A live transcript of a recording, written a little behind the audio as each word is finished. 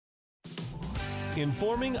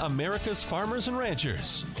Informing America's farmers and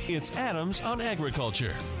ranchers. It's Adams on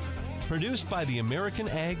Agriculture. Produced by the American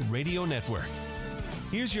Ag Radio Network.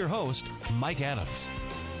 Here's your host, Mike Adams.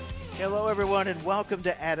 Hello, everyone, and welcome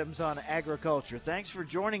to Adams on Agriculture. Thanks for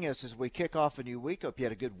joining us as we kick off a new week. Hope you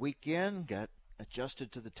had a good weekend, got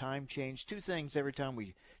adjusted to the time change. Two things every time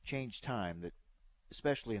we change time, that,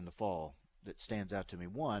 especially in the fall, that stands out to me.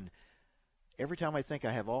 One, every time I think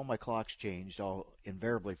I have all my clocks changed, I'll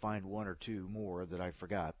invariably find one or two more that I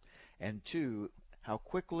forgot. And two, how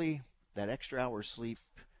quickly that extra hour's sleep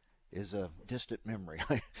is a distant memory.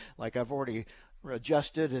 Like I've already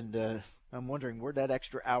adjusted, and I'm wondering where'd that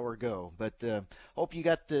extra hour go. But hope you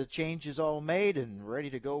got the changes all made and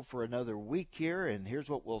ready to go for another week here. And here's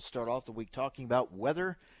what we'll start off the week talking about: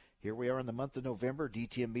 weather. Here we are in the month of November.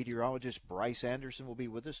 DTN meteorologist Bryce Anderson will be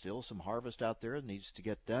with us. Still some harvest out there that needs to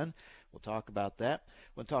get done. We'll talk about that.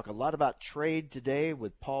 We'll talk a lot about trade today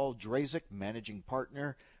with Paul Drazek, managing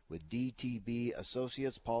partner with DTB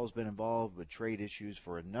Associates. Paul's been involved with trade issues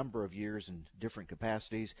for a number of years in different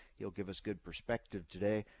capacities. He'll give us good perspective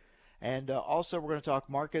today. And also we're going to talk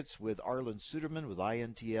markets with Arlan Suderman with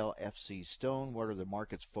INTL FC Stone. What are the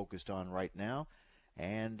markets focused on right now?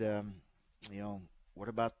 And, what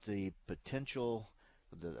about the potential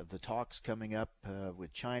of the talks coming up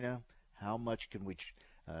with China? How much can we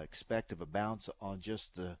expect of a bounce on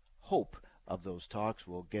just the hope of those talks?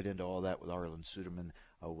 We'll get into all that with Arlan Suderman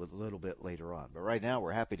with a little bit later on. But right now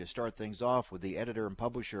we're happy to start things off with the editor and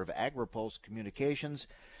publisher of AgriPulse Communications,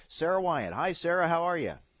 Sarah Wyant. Hi, Sarah. How are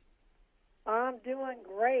you? I'm doing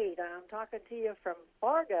great. I'm talking to you from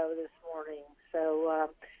Fargo this morning, so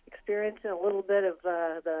experiencing a little bit of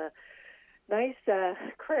the nice,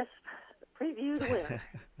 crisp previewed winter.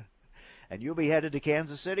 And you'll be headed to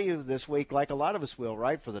Kansas City this week, like a lot of us will,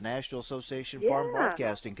 right, for the National Association Farm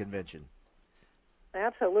Broadcasting Convention.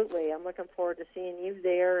 Absolutely. I'm looking forward to seeing you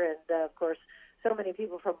there. And, of course, so many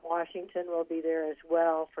people from Washington will be there as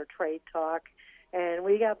well for trade talk. And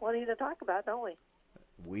we got plenty to talk about, don't we?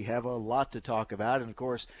 We have a lot to talk about. And, of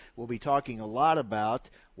course, we'll be talking a lot about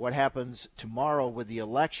what happens tomorrow with the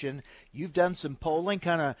election. You've done some polling,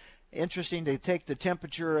 kind of interesting to take the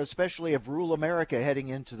temperature, especially of rural America heading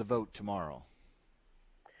into the vote tomorrow.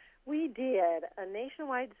 We did a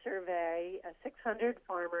nationwide survey of 600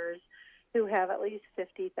 farmers who have at least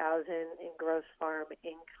 $50,000 in gross farm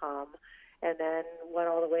income, and then went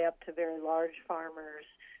all the way up to very large farmers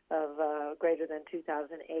of greater than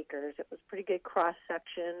 2,000 acres. It was a pretty good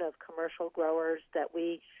cross-section of commercial growers that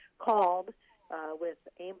we called with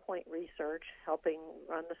Aimpoint Research helping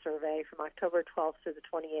run the survey from October 12th to the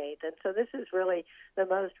 28th. And so this is really the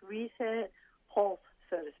most recent pulse,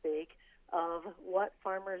 so to speak, of what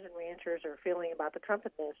farmers and ranchers are feeling about the Trump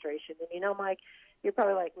administration. And you know, Mike, you're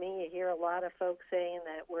probably like me. You hear a lot of folks saying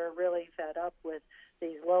that we're really fed up with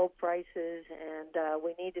these low prices and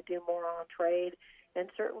we need to do more on trade. And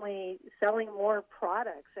certainly selling more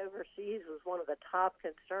products overseas was one of the top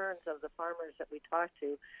concerns of the farmers that we talked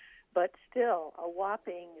to. But still, a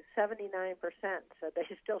whopping 79% said they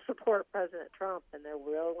still support President Trump, and they're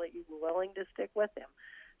really willing to stick with him.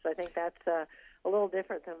 So I think that's a little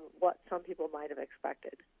different than what some people might have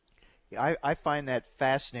expected. I find that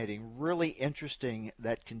fascinating, really interesting,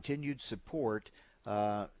 that continued support,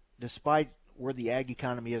 despite where the ag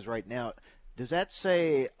economy is right now. Does that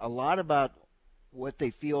say a lot about what they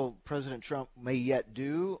feel President Trump may yet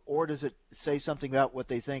do, or does it say something about what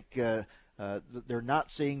they think they're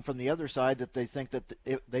not seeing from the other side, that they think that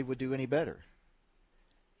they would do any better?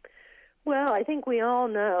 Well, I think we all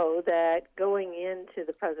know that going into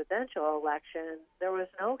the presidential election, there was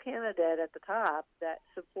no candidate at the top that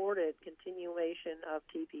supported continuation of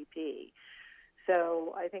TPP.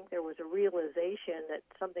 So I think there was a realization that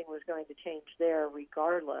something was going to change there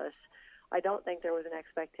regardless. I don't think there was an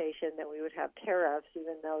expectation that we would have tariffs,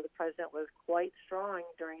 even though the president was quite strong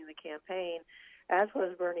during the campaign, as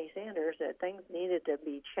was Bernie Sanders, that things needed to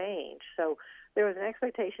be changed. So there was an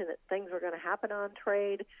expectation that things were going to happen on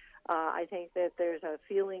trade. I think that there's a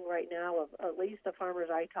feeling right now of at least the farmers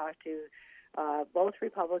I talked to, both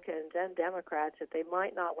Republicans and Democrats, that they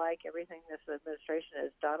might not like everything this administration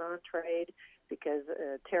has done on trade because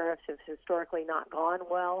tariffs have historically not gone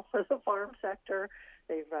well for the farm sector.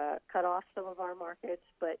 They've cut off some of our markets,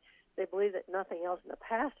 but they believe that nothing else in the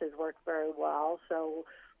past has worked very well. So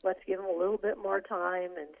let's give him a little bit more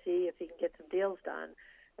time and see if he can get some deals done.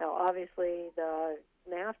 Now, obviously, the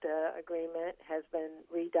NAFTA agreement has been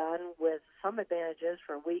redone with some advantages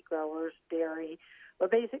for wheat growers, dairy, but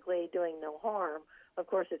basically doing no harm. Of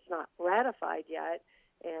course, it's not ratified yet,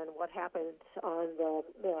 and what happens on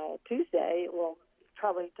the Tuesday will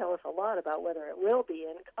probably tell us a lot about whether it will be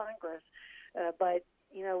in Congress. But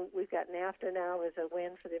we've got NAFTA now as a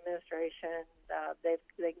win for the administration.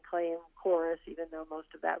 They can claim chorus, even though most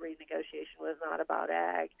of that renegotiation was not about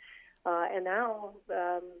ag. And now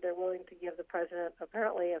they're willing to give the president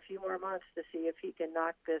apparently a few more months to see if he can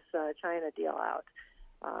knock this China deal out.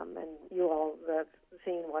 And you all have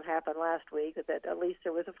seen what happened last week, that at least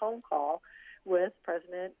there was a phone call with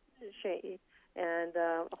President Xi, and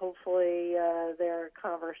hopefully their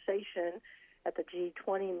conversation at the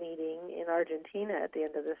G20 meeting in Argentina at the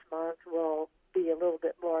end of this month will be a little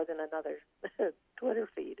bit more than another Twitter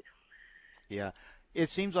feed. Yeah,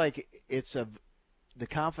 it seems like the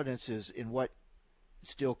confidence is in what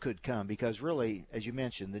still could come, because really, as you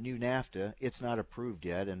mentioned, the new NAFTA, it's not approved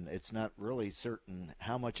yet, and it's not really certain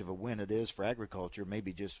how much of a win it is for agriculture.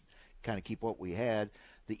 Maybe just kind of keep what we had.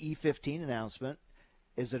 The E15 announcement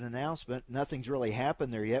is an announcement. Nothing's really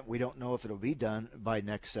happened there yet. We don't know if it'll be done by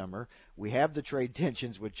next summer. We have the trade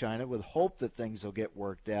tensions with China with hope that things will get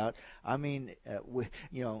worked out. I mean,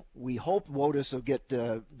 we hope WOTUS will get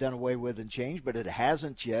done away with and changed, but it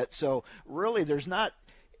hasn't yet. So really there's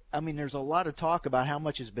a lot of talk about how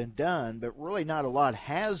much has been done, but really not a lot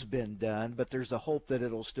has been done, but there's a hope that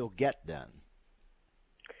it'll still get done.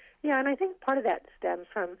 Yeah, and I think part of that stems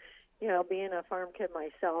from, being a farm kid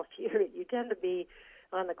myself, you tend to be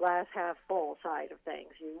on the glass half full side of things.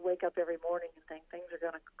 You wake up every morning and think things are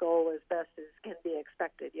going to go as best as can be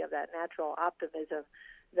expected. You have that natural optimism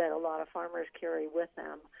that a lot of farmers carry with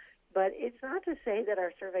them. But it's not to say that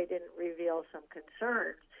our survey didn't reveal some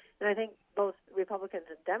concerns. And I think both Republicans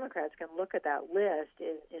and Democrats can look at that list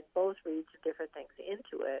and both read different things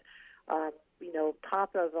into it.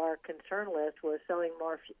 Top of our concern list was selling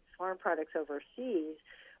more farm products overseas,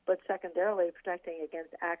 but secondarily protecting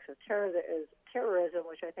against acts of terrorism,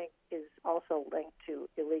 which I think is also linked to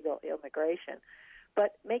illegal immigration.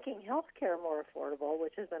 But making health care more affordable,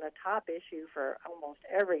 which has been a top issue for almost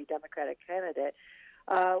every Democratic candidate,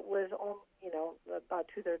 was about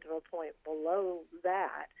two-thirds of a point below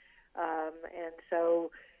that. And so,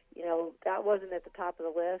 that wasn't at the top of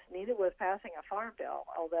the list. Neither was passing a farm bill,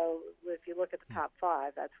 although if you look at the top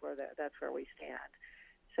five, that's where we stand.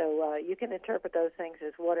 So you can interpret those things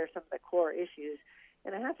as what are some of the core issues.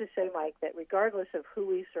 And I have to say, Mike, that regardless of who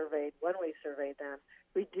we surveyed, when we surveyed them,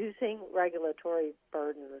 reducing regulatory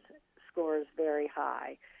burdens scores very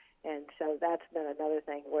high. And so that's been another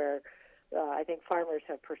thing where I think farmers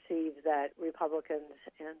have perceived that Republicans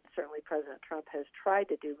and certainly President Trump has tried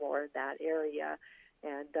to do more in that area.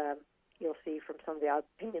 And you'll see from some of the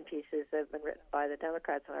opinion pieces that have been written by the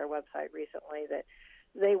Democrats on our website recently that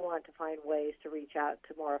they want to find ways to reach out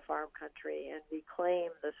to more farm country and reclaim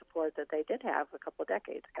the support that they did have a couple of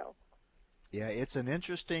decades ago. Yeah, it's an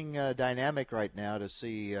interesting dynamic right now to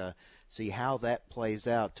see how that plays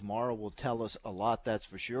out. Tomorrow will tell us a lot, that's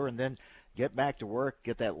for sure. And then get back to work,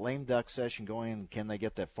 get that lame duck session going. Can they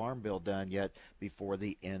get that farm bill done yet before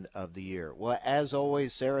the end of the year? Well, as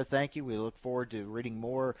always, Sarah, thank you. We look forward to reading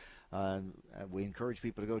more. We encourage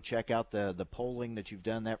people to go check out the polling that you've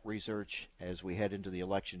done, that research, as we head into the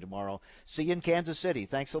election tomorrow. See you in Kansas City.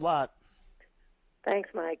 Thanks a lot. Thanks,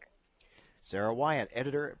 Mike. Sarah Wyant,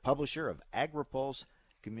 editor, publisher of AgriPulse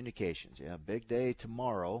Communications. Yeah, big day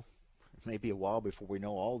tomorrow. Maybe a while before we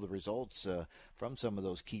know all the results from some of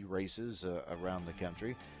those key races around the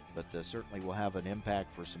country, but certainly will have an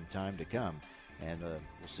impact for some time to come, and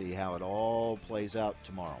we'll see how it all plays out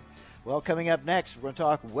tomorrow. Well, coming up next, we're going to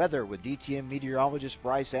talk weather with DTN meteorologist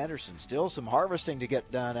Bryce Anderson. Still some harvesting to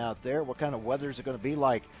get done out there. What kind of weather is it going to be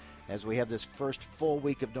like as we have this first full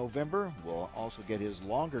week of November? We'll also get his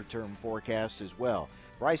longer-term forecast as well.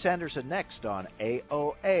 Bryce Anderson next on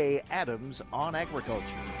AOA, Adams on Agriculture.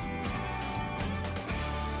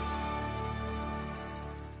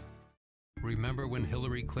 Remember when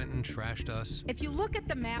Hillary Clinton trashed us? If you look at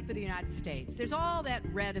the map of the United States, there's all that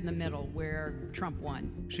red in the middle where Trump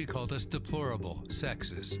won. She called us deplorable,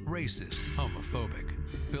 sexist, racist, homophobic.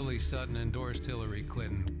 Billy Sutton endorsed Hillary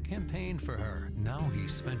Clinton, campaigned for her. Now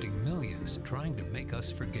he's spending millions trying to make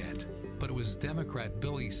us forget. But it was Democrat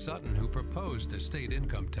Billy Sutton who proposed a state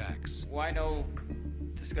income tax. Why no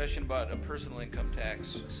discussion about a personal income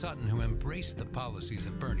tax? Sutton, who embraced the policies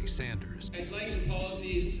of Bernie Sanders. I like the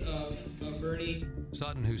policies of Bernie.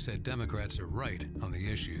 Sutton, who said Democrats are right on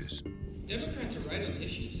the issues. Democrats are right on the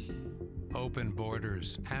issues. Open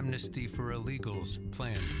borders, amnesty for illegals,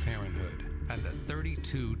 Planned Parenthood, and the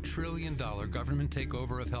 $32 trillion government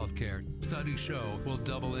takeover of healthcare, studies show will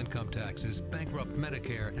double income taxes, bankrupt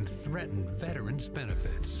Medicare, and threaten veterans'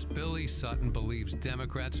 benefits. Billy Sutton believes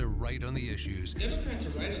Democrats are right on the issues. Democrats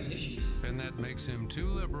are right on the issues. And that makes him too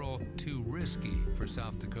liberal, too risky for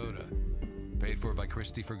South Dakota. Paid for by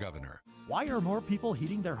Christie for governor. Why are more people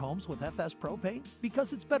heating their homes with FS Propane?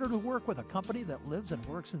 Because it's better to work with a company that lives and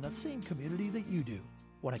works in the same community that you do.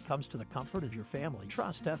 When it comes to the comfort of your family,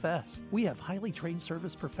 trust FS. We have highly trained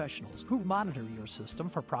service professionals who monitor your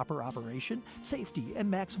system for proper operation, safety, and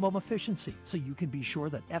maximum efficiency, so you can be sure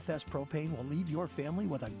that FS Propane will leave your family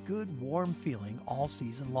with a good, warm feeling all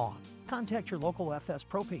season long. Contact your local FS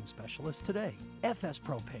Propane specialist today. FS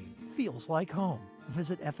Propane feels like home.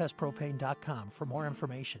 Visit fspropane.com for more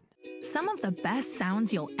information. Some of the best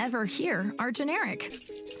sounds you'll ever hear are generic.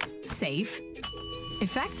 Safe,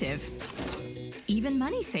 effective, even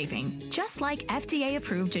money-saving, just like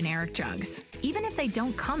FDA-approved generic drugs. Even if they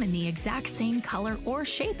don't come in the exact same color or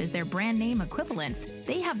shape as their brand name equivalents,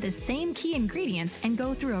 they have the same key ingredients and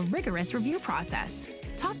go through a rigorous review process.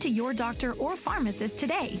 Talk to your doctor or pharmacist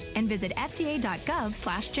today and visit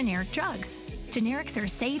fda.gov/generic drugs. Generics are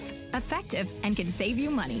safe, effective, and can save you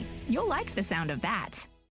money. You'll like the sound of that.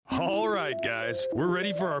 All right, guys, we're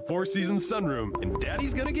ready for our Four Seasons sunroom, and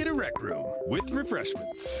Daddy's gonna get a rec room with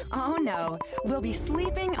refreshments. Oh no, we'll be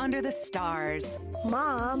sleeping under the stars.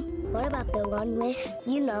 Mom, what about the one with,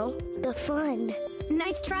 the fun?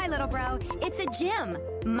 Nice try, little bro. It's a gym.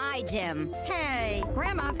 My gym. Hey,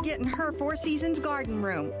 Grandma's getting her Four Seasons garden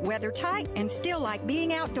room. Weather tight and still like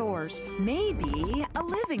being outdoors. Maybe a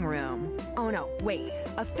living room. Oh no, wait,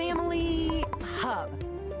 a family hub.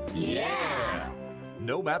 Yeah!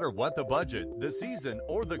 No matter what the budget, the season,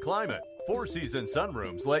 or the climate, Four Seasons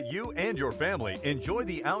sunrooms let you and your family enjoy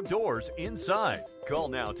the outdoors inside. Call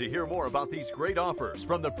now to hear more about these great offers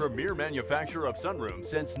from the premier manufacturer of sunrooms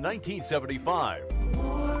since 1975.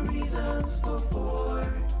 More reasons for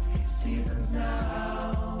Four Seasons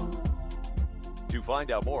now. To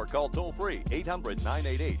find out more, call toll-free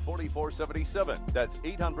 800-988-4477. That's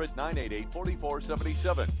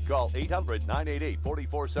 800-988-4477. Call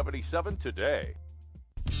 800-988-4477 today.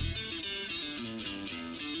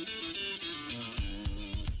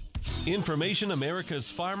 Information America's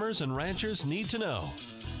farmers and ranchers need to know.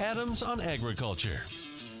 Adams on Agriculture.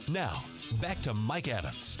 Now, back to Mike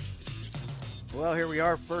Adams. Well, here we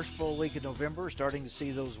are, first full week of November, starting to see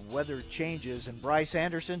those weather changes. And Bryce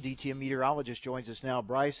Anderson, DTN meteorologist, joins us now.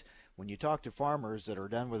 Bryce, when you talk to farmers that are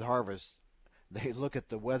done with harvest, they look at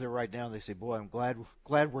the weather right now and they say, boy, I'm glad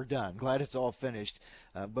we're done, glad it's all finished.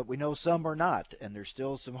 But we know some are not, and there's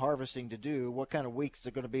still some harvesting to do. What kind of weeks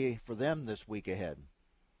are going to be for them this week ahead?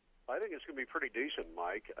 I think it's going to be pretty decent,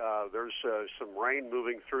 Mike. There's some rain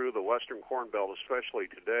moving through the western Corn Belt, especially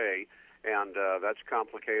today, and that's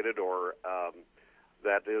complicated, or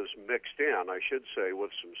that is mixed in, I should say,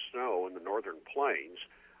 with some snow in the northern plains.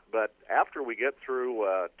 But after we get through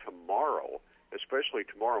tomorrow, especially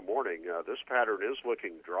tomorrow morning, this pattern is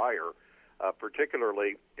looking drier,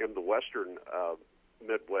 particularly in the western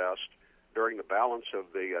Midwest during the balance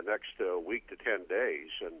of the next week to 10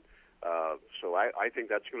 days. And so I think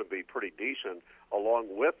that's going to be pretty decent.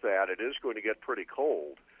 Along with that, it is going to get pretty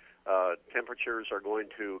cold. Temperatures are going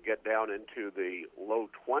to get down into the low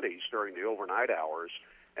 20s during the overnight hours.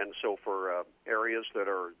 And so for areas that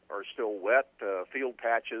are still wet, field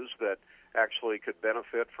patches that actually could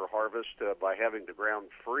benefit for harvest by having the ground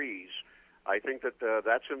freeze, I think that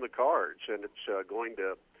that's in the cards. And it's going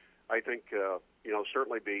to, I think,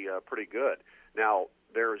 certainly be pretty good. Now,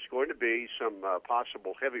 there's going to be some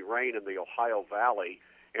possible heavy rain in the Ohio Valley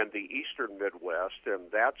and the eastern Midwest,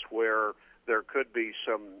 and that's where there could be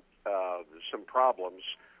some problems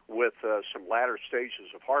with some latter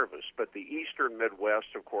stages of harvest. But the eastern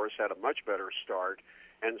Midwest, of course, had a much better start,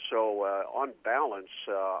 and so on balance,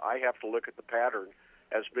 I have to look at the pattern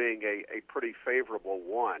as being a pretty favorable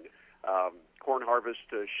one. Corn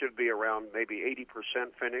harvest should be around maybe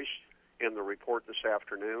 80% finished in the report this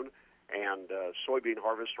afternoon, and soybean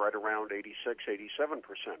harvest right around 86, 87%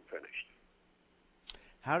 finished.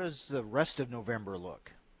 How does the rest of November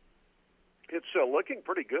look? It's looking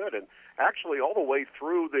pretty good, and actually all the way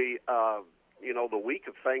through the the week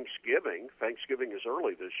of Thanksgiving. Thanksgiving is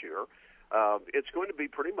early this year. It's going to be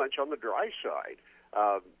pretty much on the dry side.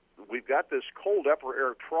 We've got this cold upper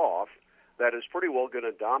air trough that is pretty well going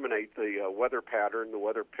to dominate the weather pattern, the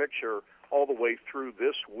weather picture, all the way through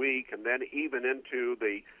this week, and then even into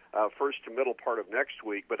the first to middle part of next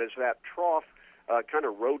week. But as that trough kind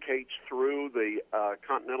of rotates through the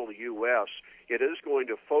continental U.S., it is going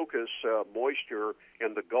to focus moisture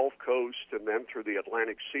in the Gulf Coast and then through the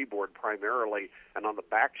Atlantic seaboard primarily. And on the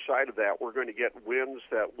back side of that, we're going to get winds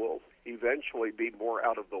that will eventually be more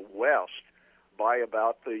out of the west by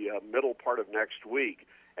about the middle part of next week.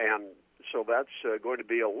 And so that's going to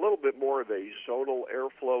be a little bit more of a zonal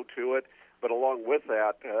airflow to it. But along with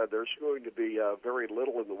that, there's going to be very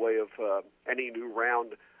little in the way of any new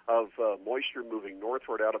round of moisture moving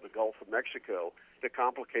northward out of the Gulf of Mexico to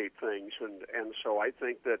complicate things. And so I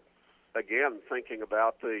think that, again, thinking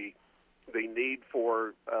about the need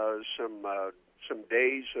for some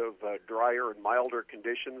days of drier and milder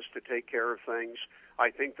conditions to take care of things, I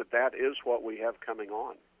think that is what we have coming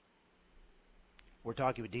on. We're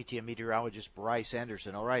talking with DTN meteorologist Bryce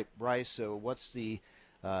Anderson. All right, Bryce, so what's the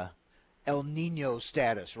El Nino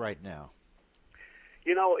status right now?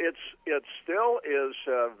 You know, it still is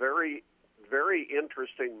very, very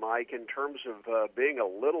interesting, Mike, in terms of being a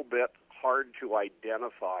little bit hard to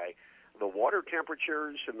identify. The water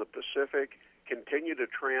temperatures in the Pacific continue to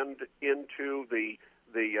trend into the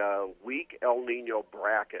weak El Nino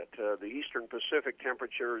bracket. The eastern Pacific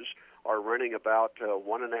temperatures are running about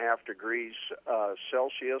 1.5 degrees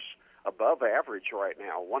Celsius above average right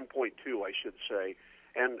now, 1.2, I should say.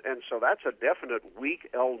 And so that's a definite weak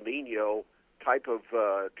El Nino type of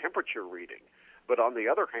temperature reading. But on the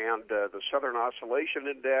other hand, the Southern Oscillation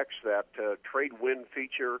Index, that trade wind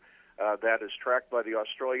feature that is tracked by the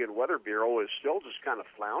Australian Weather Bureau, is still just kind of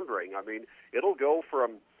floundering. I mean, it'll go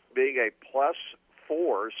from being a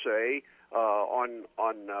 +4, say, on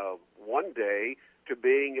one day, to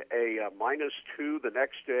being a -2 the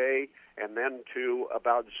next day, and then to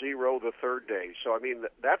about 0 the third day. So, I mean,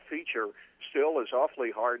 that feature still is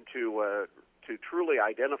awfully hard to truly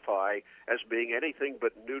identify as being anything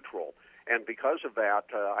but neutral. And because of that,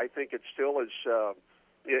 I think it still is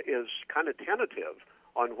kind of tentative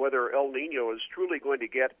on whether El Nino is truly going to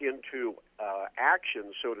get into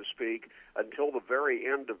action, so to speak, until the very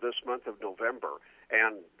end of this month of November.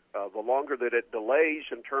 And the longer that it delays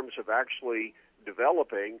in terms of actually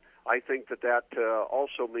developing, I think that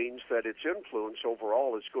also means that its influence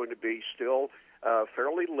overall is going to be still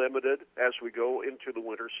fairly limited as we go into the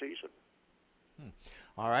winter season.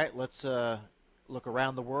 All right, let's look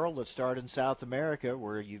around the world. Let's start in South America,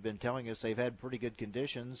 where you've been telling us they've had pretty good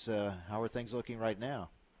conditions. How are things looking right now?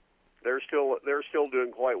 They're still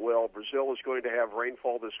doing quite well. Brazil is going to have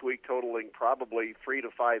rainfall this week totaling probably 3 to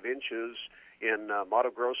 5 inches in Mato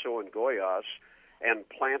Grosso and Goiás, and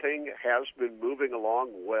planting has been moving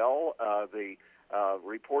along well. The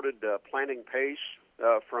reported planting pace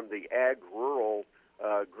from the Ag Rural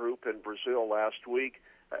group in Brazil last week,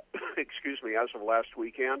 as of last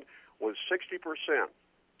weekend, was 60%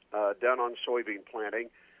 done on soybean planting.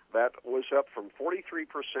 That was up from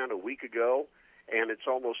 43% a week ago, and it's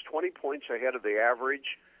almost 20 points ahead of the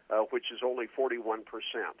average, which is only 41%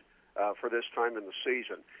 for this time in the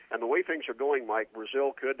season. And the way things are going, Mike,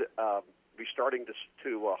 Brazil could be starting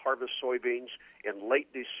to harvest soybeans in late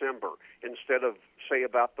December instead of, say,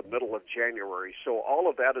 about the middle of January. So all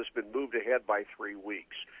of that has been moved ahead by 3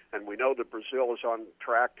 weeks. And we know that Brazil is on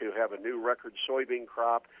track to have a new record soybean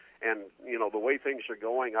crop. And, you know, the way things are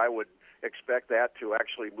going, I would expect that to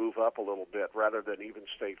actually move up a little bit rather than even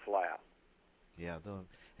stay flat. Yeah,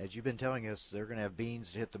 as you've been telling us, they're going to have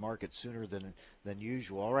beans to hit the market sooner than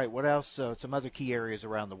usual. All right, what else? Some other key areas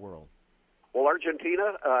around the world. Well,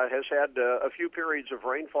 Argentina has had a few periods of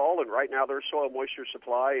rainfall, and right now their soil moisture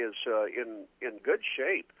supply is in good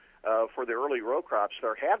shape for the early row crops.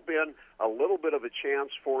 There had been a little bit of a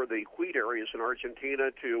chance for the wheat areas in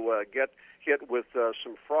Argentina to get hit with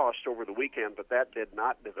some frost over the weekend, but that did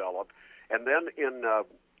not develop. And then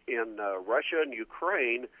in Russia and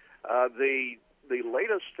Ukraine, the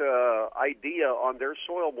latest idea on their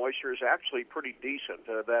soil moisture is actually pretty decent,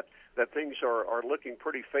 that things are looking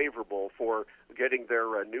pretty favorable for getting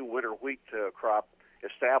their new winter wheat crop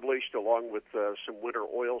established, along with some winter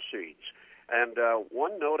oil seeds. And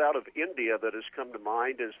one note out of India that has come to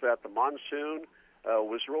mind is that the monsoon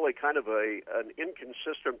was really kind of an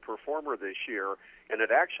inconsistent performer this year, and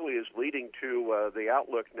it actually is leading to the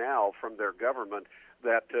outlook now from their government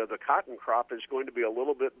that the cotton crop is going to be a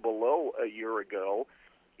little bit below a year ago,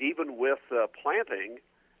 even with planting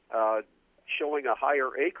showing a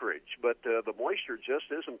higher acreage. But the moisture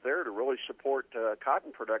just isn't there to really support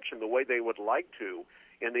cotton production the way they would like to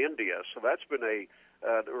in India. So that's been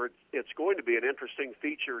it's going to be an interesting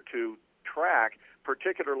feature to track,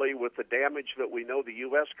 particularly with the damage that we know the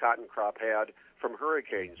U.S. cotton crop had from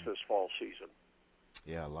hurricanes this fall season.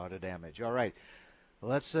 Yeah, a lot of damage. All right.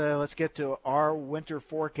 Let's get to our winter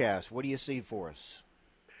forecast. What do you see for us?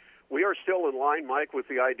 We are still in line, Mike, with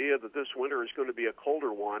the idea that this winter is going to be a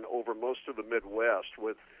colder one over most of the Midwest.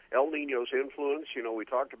 With El Nino's influence, you know, we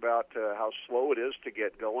talked about how slow it is to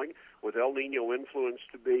get going. With El Nino influence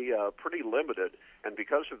to be pretty limited, and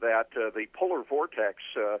because of that, the polar vortex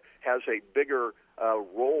has a bigger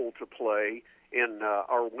role to play in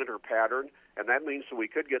our winter pattern. and that means that we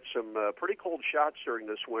could get some pretty cold shots during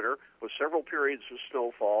this winter with several periods of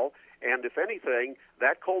snowfall. And if anything,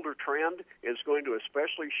 that colder trend is going to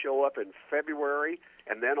especially show up in February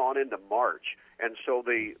and then on into March. And so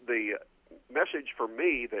the message for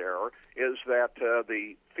me there is that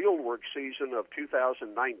the fieldwork season of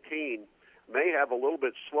 2019 may have a little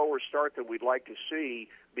bit slower start than we'd like to see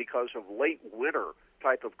because of late winter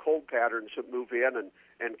type of cold patterns that move in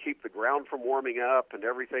and keep the ground from warming up and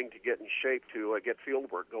everything to get in shape to get field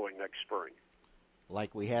work going next spring.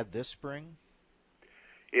 Like we had this spring?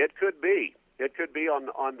 It could be. It could be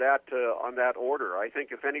on that order. I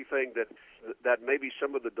think, if anything, that maybe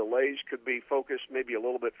some of the delays could be focused maybe a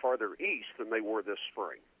little bit farther east than they were this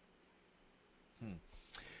spring.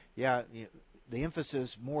 Yeah, the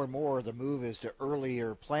emphasis more and more, the move is to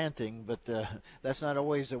earlier planting, but that's not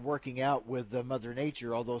always working out with Mother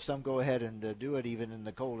Nature, although some go ahead and do it even in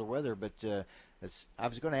the colder weather. But I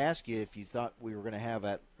was going to ask you if you thought we were going to have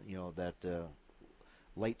that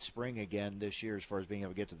late spring again this year as far as being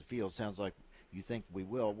able to get to the field. Sounds like you think we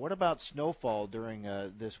will. What about snowfall during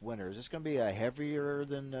this winter? Is this going to be a heavier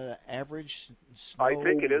than average snow I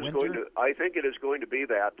think it is winter? going to be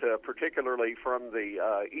that, particularly from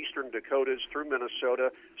the eastern Dakotas through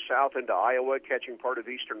Minnesota, south into Iowa, catching part of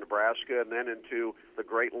eastern Nebraska, and then into the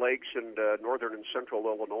Great Lakes and northern and central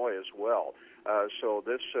Illinois as well. So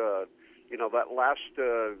this, that last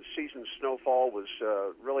season's snowfall was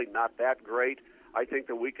really not that great. I think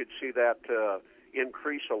that we could see that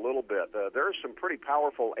increase a little bit. There are some pretty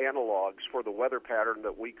powerful analogs for the weather pattern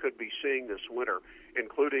that we could be seeing this winter,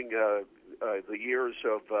 including the years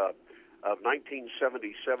of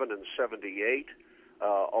 1977 and 78,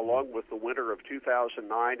 along with the winter of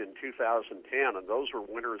 2009 and 2010. And those were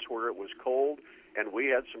winters where it was cold, and we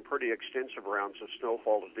had some pretty extensive rounds of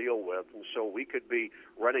snowfall to deal with. And so we could be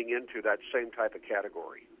running into that same type of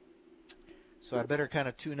category. So I better kind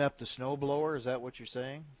of tune up the snow blower. Is that what you're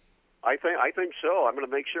saying? I think so. I'm going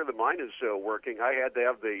to make sure that mine is working. I had to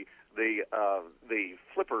have the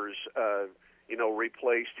flippers,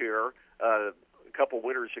 replaced here a couple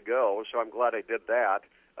winters ago, so I'm glad I did that.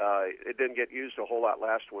 It didn't get used a whole lot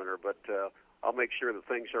last winter, but I'll make sure that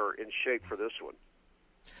things are in shape for this one.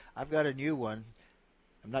 I've got a new one.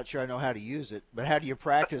 I'm not sure I know how to use it, but how do you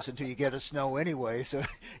practice until you get a snow anyway? So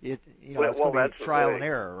it's going to be trial and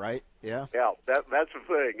error, right? Yeah. Yeah, that's the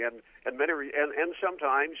thing, and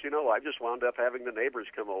sometimes I just wound up having the neighbors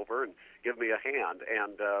come over and give me a hand,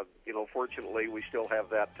 and fortunately we still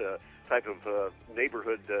have that type of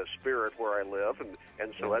neighborhood spirit where I live,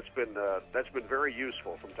 and so that's been very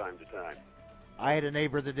useful from time to time. I had a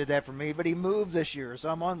neighbor that did that for me, but he moved this year, so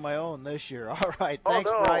I'm on my own this year. All right,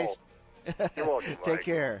 thanks, Bryce. You're welcome. Take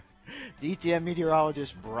care. DTN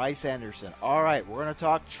meteorologist Bryce Anderson. All right, we're going to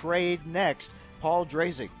talk trade next. Paul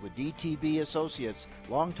Drazek with DTB Associates,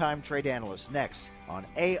 longtime trade analyst, next on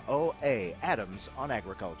AOA, Adams on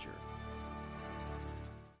Agriculture.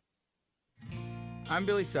 I'm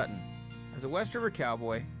Billy Sutton. As a West River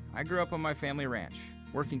cowboy, I grew up on my family ranch,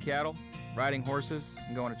 working cattle, riding horses,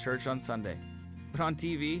 and going to church on Sunday. But on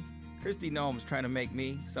TV, Christy Noem's trying to make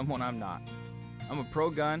me someone I'm not. I'm a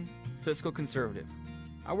pro-gun, fiscal conservative.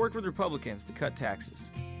 I worked with Republicans to cut taxes,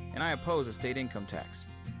 and I oppose a state income tax.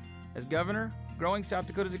 As governor, growing South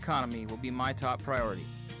Dakota's economy will be my top priority,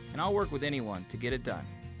 and I'll work with anyone to get it done,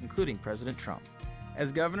 including President Trump.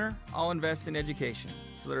 As governor, I'll invest in education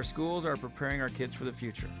so that our schools are preparing our kids for the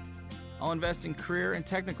future. I'll invest in career and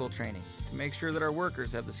technical training to make sure that our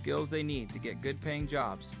workers have the skills they need to get good-paying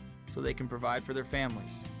jobs so they can provide for their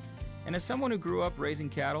families. And as someone who grew up raising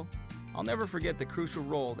cattle, I'll never forget the crucial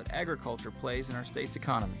role that agriculture plays in our state's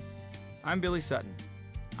economy. I'm Billy Sutton.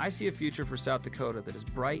 I see a future for South Dakota that is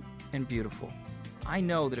bright and beautiful. I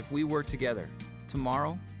know that if we work together,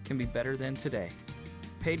 tomorrow can be better than today.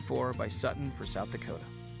 Paid for by Sutton for South Dakota.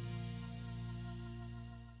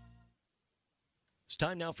 It's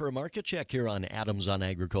time now for a market check here on Adams on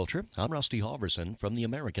Agriculture. I'm Rusty Halverson from the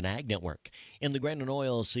American Ag Network. In the grain and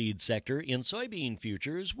oil seed sector, in soybean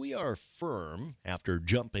futures, we are firm after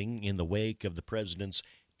jumping in the wake of the president's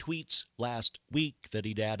tweets last week that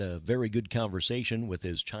he'd had a very good conversation with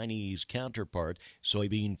his Chinese counterpart.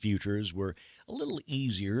 Soybean futures were a little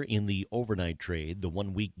easier in the overnight trade. The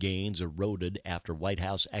one-week gains eroded after White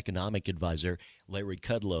House economic advisor Larry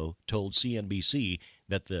Kudlow told CNBC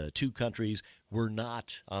that the two countries were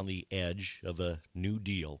not on the edge of a new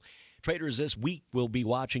deal. Traders this week will be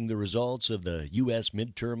watching the results of the U.S.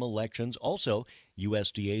 midterm elections, also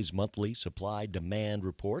USDA's monthly supply-demand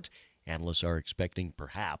report. Analysts are expecting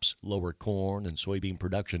perhaps lower corn and soybean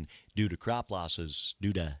production due to crop losses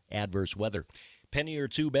due to adverse weather. Penny or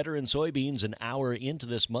two better in soybeans an hour into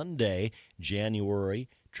this Monday. January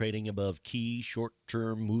trading above key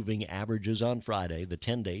short-term moving averages on Friday, the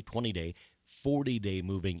 10-day, 20-day, 40-day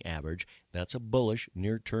moving average. That's a bullish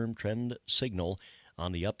near-term trend signal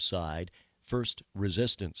on the upside. First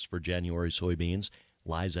resistance for January soybeans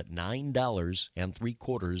lies at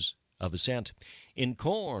 $9.75 of a cent. In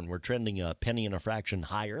corn, we're trending a penny and a fraction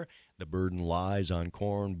higher. The burden lies on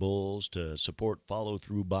corn bulls to support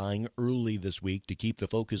follow-through buying early this week to keep the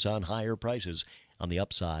focus on higher prices. On the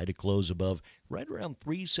upside, a close above right around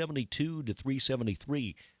 372 to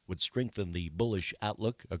 373 would strengthen the bullish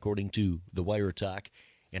outlook, according to the Wire Talk.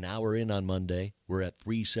 An hour in on Monday, we're at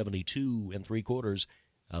 372 3/4,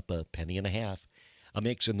 up a penny and a half. A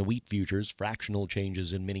mix in the wheat futures, fractional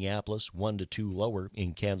changes in Minneapolis, 1 to 2 lower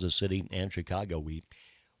in Kansas City and Chicago wheat.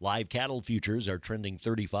 Live cattle futures are trending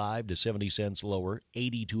 35 to 70 cents lower,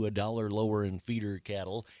 80 to $1 lower in feeder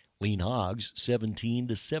cattle. Lean hogs, 17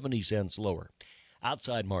 to 70 cents lower.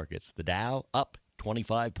 Outside markets, the Dow up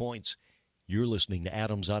 25 points. You're listening to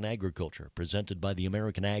Adams on Agriculture, presented by the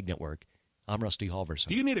American Ag Network. I'm Rusty Halverson.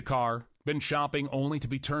 Do you need a car? Been shopping only to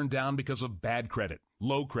be turned down because of bad credit,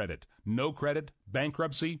 low credit, no credit,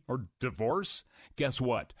 bankruptcy, or divorce? Guess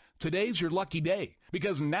what? Today's your lucky day,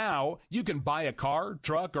 because now you can buy a car,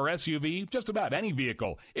 truck, or SUV, just about any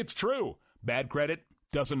vehicle. It's true. Bad credit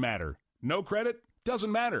doesn't matter. No credit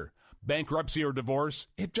doesn't matter. Bankruptcy or divorce,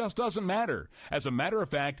 it just doesn't matter. As a matter of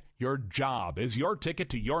fact, your job is your ticket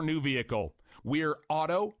to your new vehicle. We're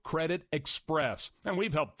Auto Credit Express, and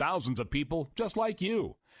we've helped thousands of people just like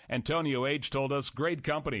you. Antonio H. told us, great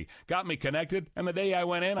company, got me connected, and the day I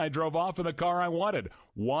went in, I drove off in the car I wanted.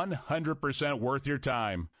 100% worth your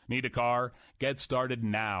time. Need a car? Get started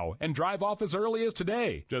now and drive off as early as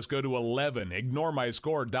today. Just go to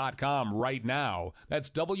 11ignoremyscore.com right now. That's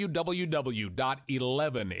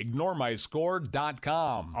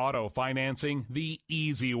www.11ignoremyscore.com. Auto financing the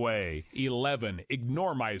easy way.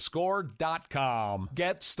 11ignoremyscore.com.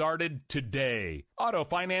 Get started today. Auto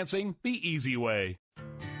financing the easy way.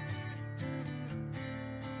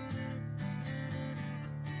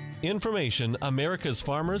 Information America's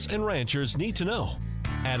farmers and ranchers need to know.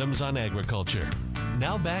 Adams on Agriculture.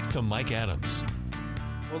 Now back to Mike Adams.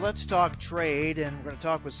 Well, let's talk trade, and we're going to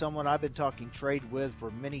talk with someone I've been talking trade with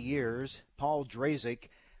for many years, Paul Drazek,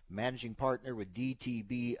 managing partner with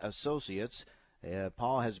DTB Associates.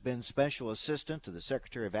 Paul has been Special Assistant to the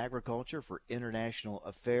Secretary of Agriculture for International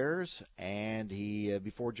Affairs, and he,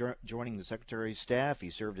 before joining the Secretary's staff, he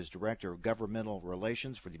served as Director of Governmental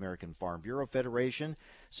Relations for the American Farm Bureau Federation,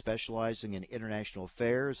 specializing in international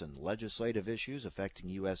affairs and legislative issues affecting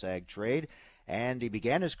U.S. ag trade. And he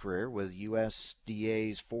began his career with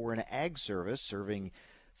USDA's Foreign Ag Service, serving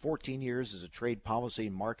 14 years as a trade policy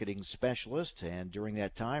and marketing specialist, and during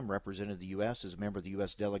that time represented the U.S. as a member of the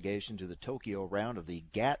U.S. delegation to the Tokyo round of the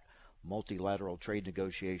GATT multilateral trade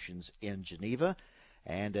negotiations in Geneva,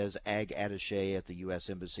 and as ag attaché at the U.S.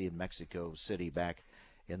 Embassy in Mexico City back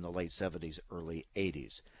in the late 70s, early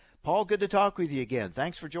 80s. Paul, good to talk with you again.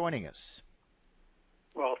 Thanks for joining us.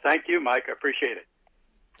 Well, thank you, Mike. I appreciate it.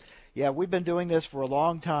 Yeah, we've been doing this for a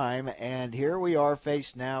long time, and here we are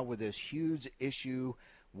faced now with this huge issue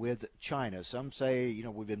with China. Some say,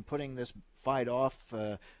 we've been putting this fight off,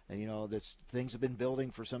 that things have been building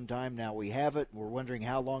for some time. Now we have it. We're wondering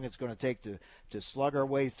how long it's going to take to slug our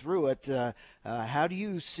way through it. How do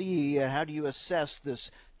you see, how do you assess this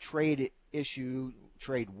trade issue,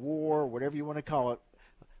 trade war, whatever you want to call it,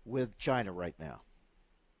 with China right now?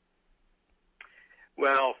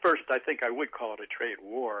 Well, first, I think I would call it a trade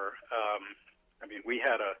war.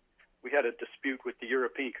 We had a dispute with the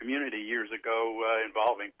European community years ago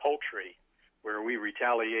involving poultry, where we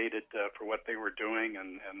retaliated for what they were doing,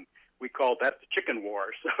 and we called that the chicken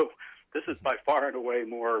war. So this is by far and away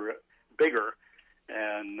bigger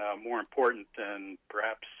and more important and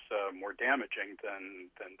perhaps more damaging than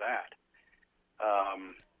that.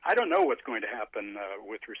 I don't know what's going to happen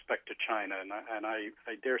with respect to China, and I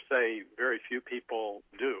dare say very few people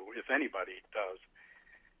do, if anybody does.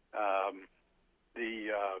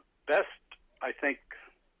 The best, I think,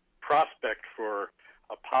 prospect for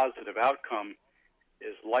a positive outcome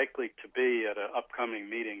is likely to be at an upcoming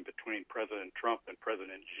meeting between President Trump and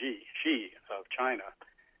President Xi of China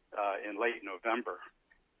in late November.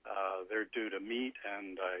 They're due to meet,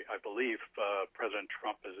 and I believe President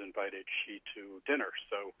Trump has invited Xi to dinner.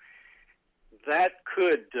 So that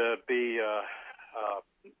could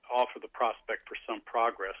offer the prospect for some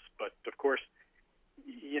progress. But, of course,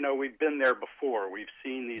 we've been there before. We've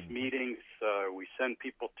seen these meetings. We send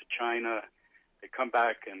people to China. They come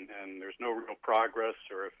back, and there's no real progress,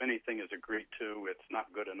 or if anything is agreed to, it's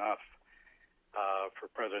not good enough. for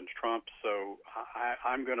President Trump. So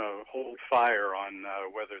I'm going to hold fire on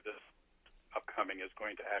whether this upcoming is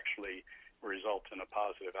going to actually result in a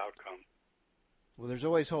positive outcome. Well, there's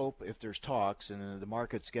always hope if there's talks, and the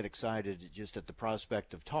markets get excited just at the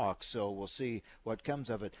prospect of talks, so we'll see what comes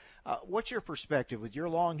of it. What's your perspective with your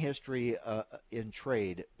long history in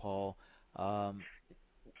trade, Paul, on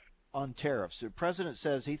tariffs? The president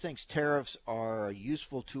says he thinks tariffs are a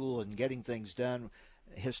useful tool in getting things done.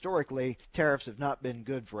 Historically, tariffs have not been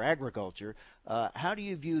good for agriculture. How do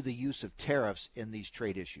you view the use of tariffs in these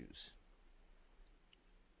trade issues?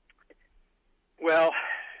 Well,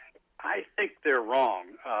 I think they're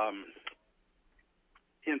wrong,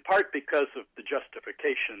 in part because of the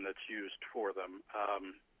justification that's used for them.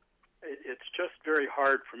 It's just very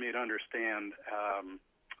hard for me to understand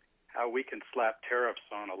how we can slap tariffs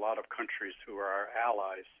on a lot of countries who are our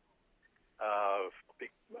allies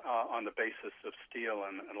on the basis of steel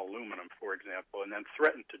and aluminum, for example, and then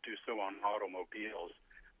threaten to do so on automobiles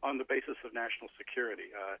on the basis of national security.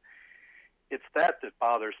 It's that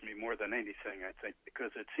bothers me more than anything, I think,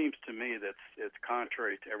 because it seems to me that it's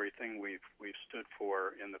contrary to everything we've stood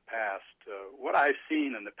for in the past. What I've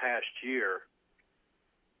seen in the past year,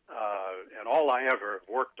 and all I ever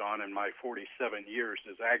worked on in my 47 years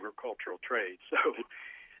is agricultural trade. So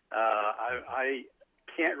I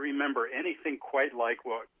can't remember anything quite like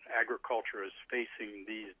what agriculture is facing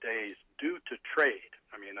these days due to trade.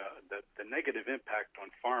 I mean, the negative impact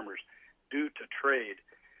on farmers due to trade.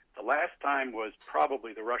 The last time was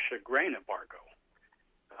probably the Russia grain embargo,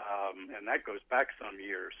 and that goes back some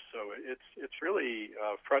years. So it's really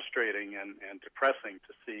frustrating and depressing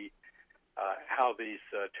to see how these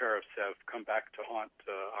tariffs have come back to haunt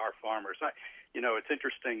our farmers. It's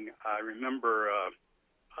interesting. I remember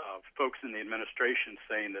folks in the administration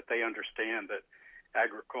saying that they understand that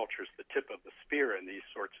agriculture is the tip of the spear in these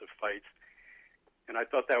sorts of fights. And I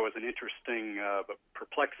thought that was an interesting but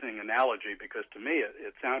perplexing analogy because to me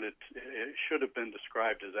it should have been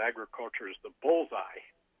described as agriculture is the bullseye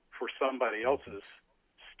for somebody else's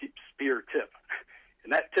spear tip.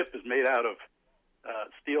 And that tip is made out of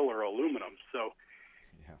steel or aluminum. So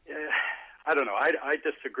I don't know. I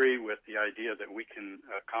disagree with the idea that we can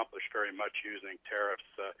accomplish very much using tariffs.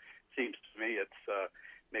 Seems to me it's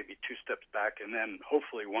maybe two steps back and then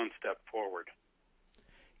hopefully one step forward.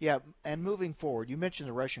 Yeah, and moving forward, you mentioned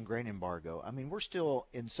the Russian grain embargo. I mean, we're still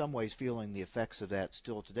in some ways feeling the effects of that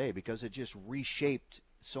still today because it just reshaped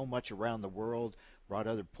so much around the world, brought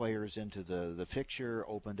other players into the picture,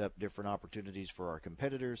 opened up different opportunities for our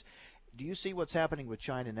competitors. Do you see what's happening with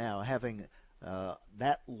China now having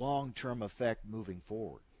that long-term effect moving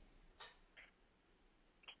forward?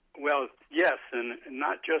 Well, yes, and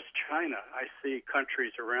not just China. I see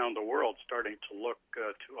countries around the world starting to look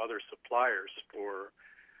to other suppliers for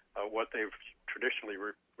what they've traditionally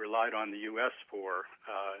relied on the U.S. for,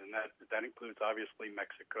 and that includes obviously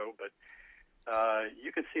Mexico, but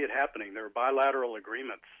you can see it happening. There are bilateral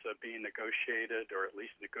agreements being negotiated, or at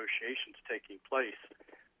least negotiations taking place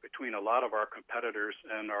between a lot of our competitors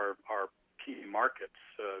and our key markets.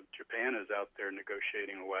 Japan is out there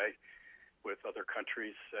negotiating away with other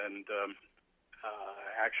countries, and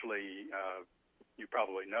actually you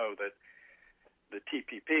probably know that the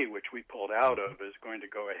TPP, which we pulled out of, is going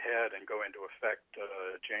to go ahead and go into effect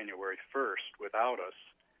January 1st without us.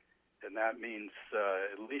 And that means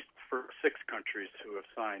at least for 6 countries who have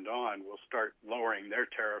signed on will start lowering their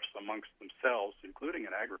tariffs amongst themselves, including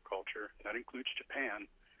in agriculture. That includes Japan.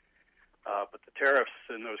 But the tariffs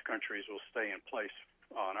in those countries will stay in place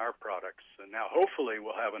on our products. And now hopefully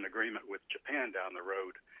we'll have an agreement with Japan down the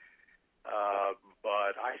road.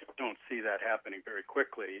 But I don't see that happening very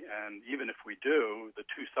quickly. And even if we do, the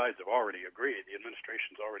two sides have already agreed. The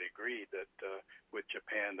administration's already agreed that with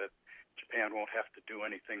Japan that Japan won't have to do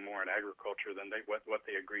anything more in agriculture than what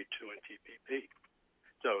they agreed to in TPP.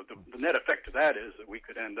 So the net effect of that is that we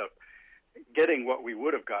could end up getting what we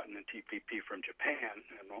would have gotten in TPP from Japan,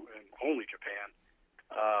 and only Japan,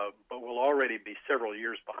 but we'll already be several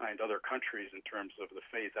years behind other countries in terms of the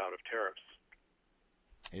phase out of tariffs.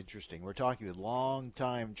 Interesting. We're talking with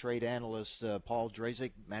longtime trade analyst Paul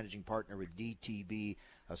Drazek, managing partner with DTB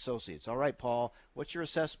Associates. All right, Paul, what's your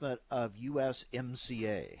assessment of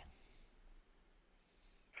USMCA?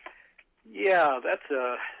 Yeah, that's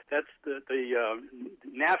the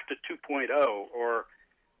NAFTA 2.0, or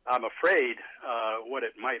I'm afraid what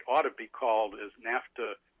it ought to be called is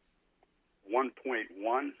NAFTA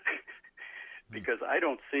 1.1, because I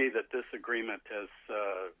don't see that this agreement has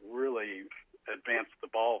really advanced the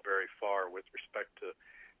ball very far with respect to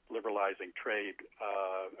liberalizing trade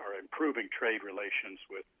or improving trade relations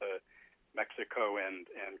with Mexico and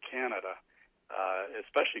Canada.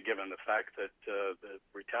 especially given the fact that the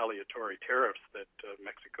retaliatory tariffs that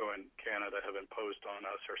Mexico and Canada have imposed on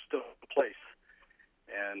us are still in place.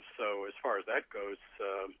 And so as far as that goes,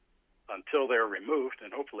 until they're removed,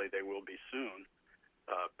 and hopefully they will be soon,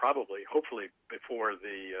 hopefully before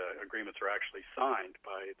the agreements are actually signed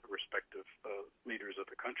by the respective leaders of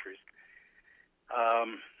the countries.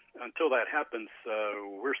 Until that happens,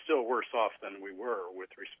 we're still worse off than we were with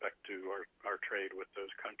respect to our trade with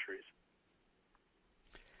those countries.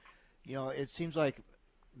 You know, it seems like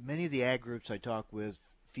many of the ag groups I talk with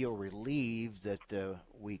feel relieved that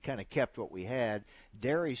we kind of kept what we had.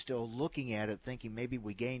 Dairy's still looking at it, thinking maybe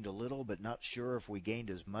we gained a little, but not sure if we gained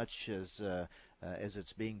as much as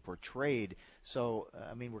it's being portrayed. So,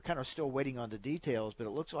 I mean, we're kind of still waiting on the details, but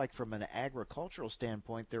it looks like from an agricultural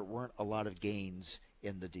standpoint, there weren't a lot of gains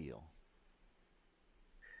in the deal.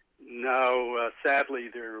 No, sadly,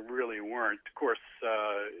 there really weren't. Of course,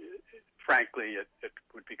 frankly, it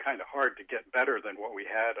would be kind of hard to get better than what we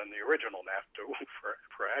had on the original NAFTA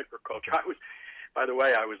for agriculture. By the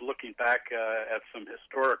way, I was looking back at some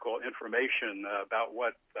historical information about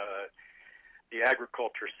what the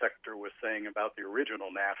agriculture sector was saying about the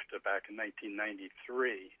original NAFTA back in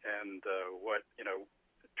 1993, and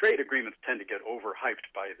trade agreements tend to get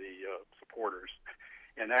overhyped by the supporters,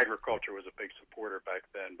 and agriculture was a big supporter back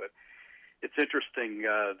then. But it's interesting,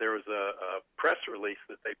 there was a press release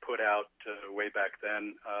that they put out way back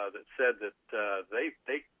then that said that they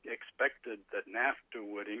expected that NAFTA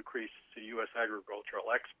would increase U.S. agricultural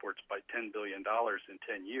exports by $10 billion in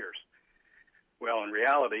 10 years. Well, in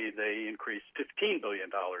reality, they increased $15 billion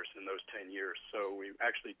in those 10 years, so we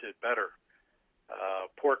actually did better.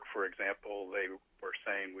 Pork, for example, they were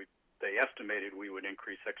saying they estimated we would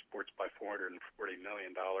increase exports by $440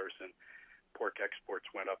 million, and pork exports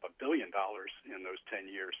went up $1 billion in those 10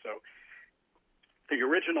 years. So the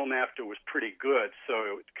original NAFTA was pretty good,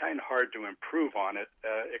 so it's kind of hard to improve on it,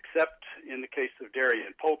 except in the case of dairy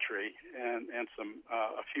and poultry and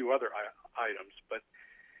a few other items. But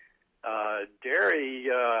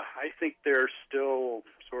dairy, I think they're still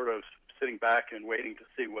sort of sitting back and waiting to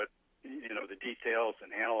see what, the details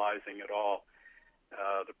and analyzing it all.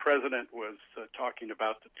 The president was talking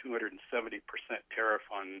about the 270% tariff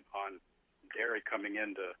on dairy coming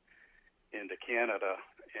into Canada,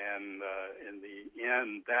 and in the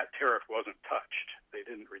end, that tariff wasn't touched. They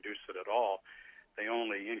didn't reduce it at all. They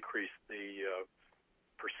only increased the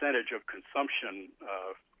percentage of consumption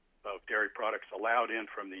of dairy products allowed in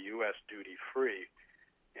from the U.S. duty-free,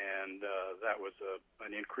 and that was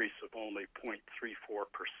an increase of only 0.34%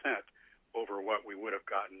 over what we would have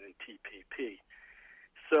gotten in TPP.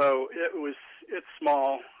 So it's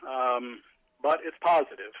small, but it's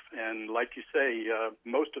positive. And like you say,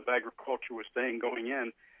 most of agriculture was saying going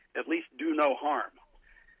in, at least do no harm.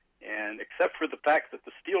 And except for the fact that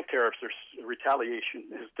the steel tariffs retaliation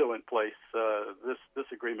is still in place, this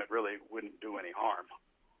agreement really wouldn't do any harm.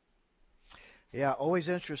 Yeah, always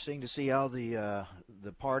interesting to see how the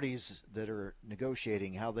parties that are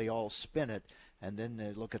negotiating, how they all spin it, and then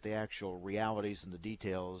they look at the actual realities and the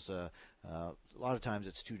details. A lot of times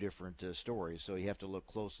it's two different stories, so you have to look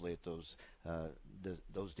closely at those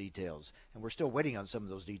details. And we're still waiting on some of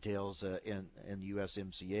those details in the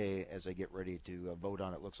USMCA as they get ready to vote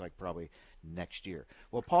on it. Looks like probably next year.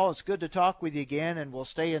 Well, Paul, it's good to talk with you again, and we'll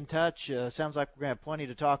stay in touch. Sounds like we're going to have plenty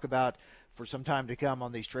to talk about for some time to come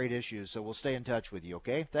on these trade issues, so we'll stay in touch with you,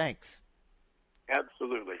 okay? Thanks.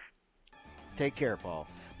 Absolutely. Take care, Paul.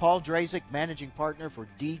 Paul Drazek, managing partner for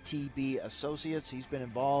DTB Associates. He's been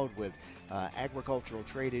involved with agricultural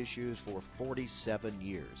trade issues for 47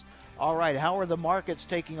 years. All right, how are the markets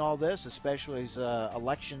taking all this, especially as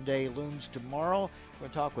Election Day looms tomorrow? We're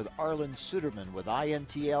going to talk with Arlan Suderman with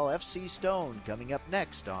INTL FC Stone coming up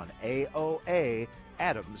next on AOA,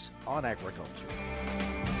 Adams on Agriculture.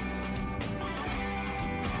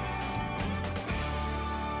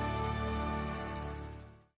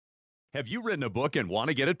 Have you written a book and want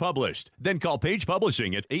to get it published? Then call Page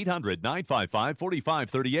Publishing at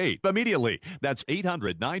 800-955-4538 immediately. That's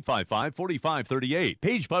 800-955-4538.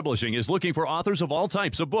 Page Publishing is looking for authors of all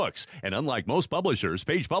types of books. And unlike most publishers,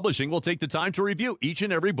 Page Publishing will take the time to review each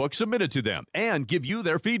and every book submitted to them and give you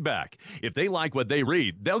their feedback. If they like what they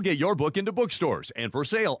read, they'll get your book into bookstores and for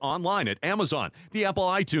sale online at Amazon, the Apple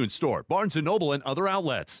iTunes Store, Barnes & Noble, and other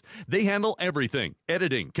outlets. They handle everything: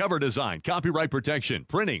 editing, cover design, copyright protection,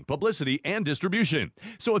 printing, publicity, and distribution.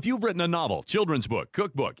 So if you've written a novel, children's book,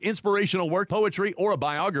 cookbook, inspirational work, poetry, or a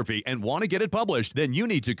biography and want to get it published, then you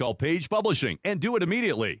need to call Page Publishing and do it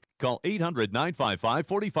immediately. Call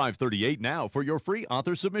 800-955-4538 now for your free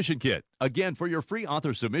author submission kit. Again, for your free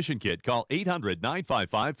author submission kit, call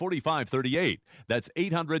 800-955-4538. That's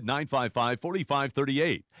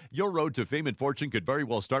 800-955-4538. Your road to fame and fortune could very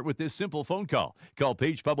well start with this simple phone call. Call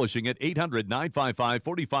Page Publishing at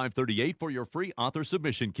 800-955-4538 for your free author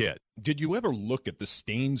submission kit. Did you ever look at the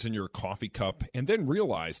stains in your coffee cup and then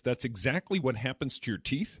realize that's exactly what happens to your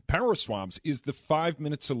teeth? Power Swabs is the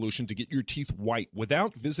 5-minute solution to get your teeth white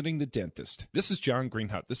without visiting the dentist. This is John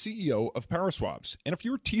Greenhut, the CEO of Power Swabs. And if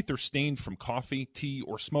your teeth are stained from coffee, tea,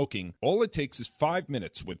 or smoking, all it takes is 5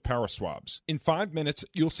 minutes with Power Swabs. In 5 minutes,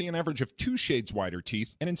 you'll see an average of 2 shades whiter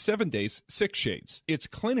teeth, and in 7 days, 6 shades. It's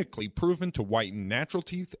clinically proven to whiten natural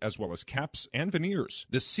teeth as well as caps and veneers.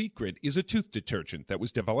 The secret is a tooth detergent that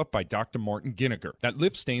was developed by Dr. Martin Ginniger that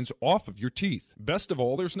lifts stains off of your teeth. Best of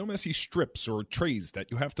all, there's no messy strips or trays that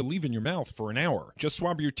you have to leave in your mouth for an hour. Just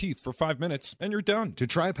swab your teeth for 5 minutes and you're done. To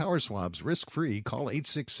try Power Swabs risk-free, call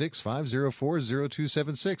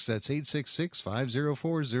 866-504-0276. That's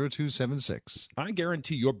 866-504-0276. I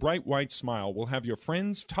guarantee your bright white smile will have your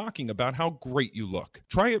friends talking about how great you look.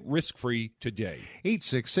 Try it risk-free today.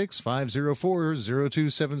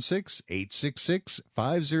 866-504-0276.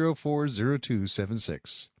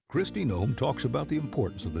 866-504-0276. Kristi Noem talks about the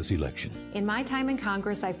importance of this election. In my time in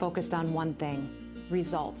Congress, I focused on one thing: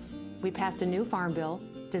 results. We passed a new farm bill,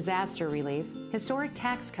 disaster relief, historic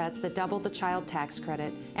tax cuts that doubled the child tax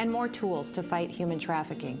credit, and more tools to fight human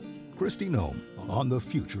trafficking. Kristi Noem on the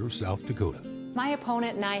future of South Dakota. My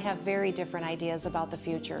opponent and I have very different ideas about the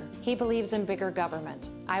future. He believes in bigger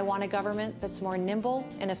government. I want a government that's more nimble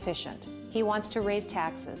and efficient. He wants to raise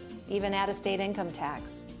taxes, even add a state income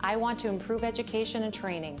tax. I want to improve education and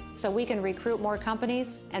training so we can recruit more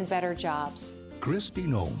companies and better jobs. Kristi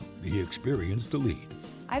Noem, the experience to lead.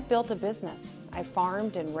 I've built a business. I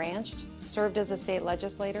farmed and ranched, served as a state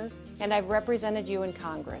legislator, and I've represented you in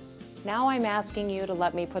Congress. Now I'm asking you to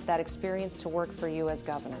let me put that experience to work for you as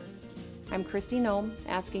governor. I'm Kristi Noem,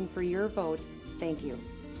 asking for your vote. Thank you.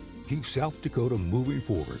 Keep South Dakota moving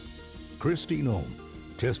forward. Kristi Noem,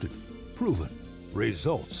 tested, proven,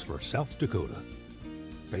 results for South Dakota.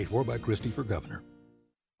 Paid for by Kristi for governor.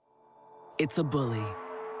 It's a bully,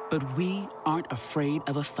 but we aren't afraid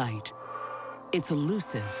of a fight. It's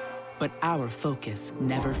elusive, but our focus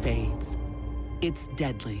never fades. It's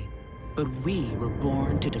deadly, but we were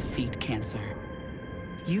born to defeat cancer.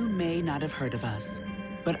 You may not have heard of us,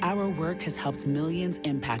 but our work has helped millions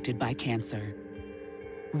impacted by cancer.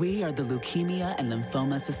 We are the Leukemia and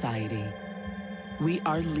Lymphoma Society. We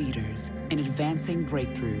are leaders in advancing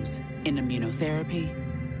breakthroughs in immunotherapy,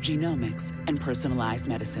 genomics, and personalized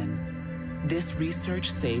medicine. This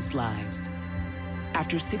research saves lives.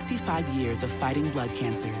 After 65 years of fighting blood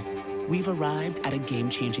cancers, we've arrived at a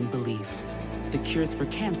game-changing belief. The cures for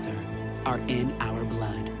cancer are in our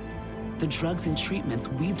blood. The drugs and treatments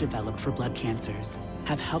we've developed for blood cancers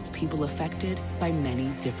have helped people affected by many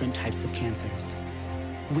different types of cancers.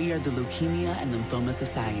 We are the Leukemia and Lymphoma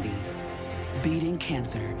Society. Beating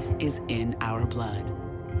cancer is in our blood.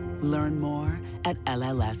 Learn more at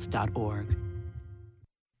lls.org.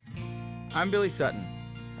 I'm Billy Sutton.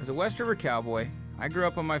 As a West River cowboy, I grew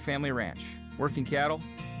up on my family ranch, working cattle,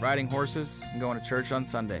 riding horses, and going to church on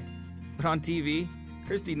Sunday. But on TV,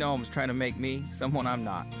 Kristi Noem's trying to make me someone I'm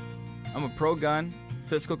not. I'm a pro-gun,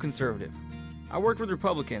 fiscal conservative. I worked with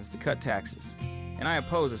Republicans to cut taxes, and I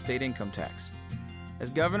oppose a state income tax.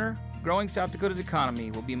 As governor, growing South Dakota's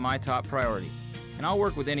economy will be my top priority, and I'll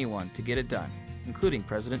work with anyone to get it done, including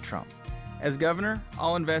President Trump. As governor,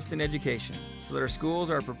 I'll invest in education so that our schools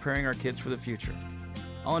are preparing our kids for the future.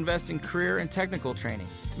 I'll invest in career and technical training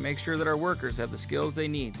to make sure that our workers have the skills they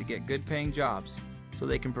need to get good-paying jobs so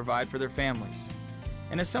they can provide for their families.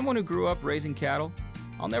 And as someone who grew up raising cattle,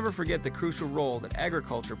 I'll never forget the crucial role that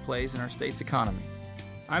agriculture plays in our state's economy.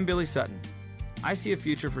 I'm Billy Sutton. I see a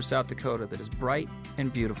future for South Dakota that is bright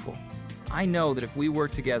and beautiful. I know that if we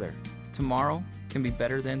work together, tomorrow can be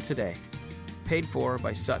better than today. Paid for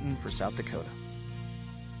by Sutton for South Dakota.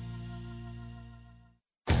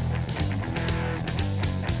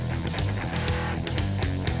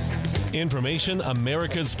 Information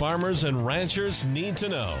America's farmers and ranchers need to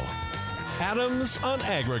know. Adams on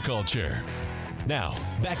Agriculture. Now,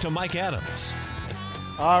 back to Mike Adams.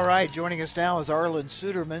 All right, joining us now is Arlan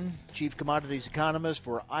Suderman, Chief Commodities Economist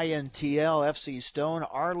for INTL FC Stone.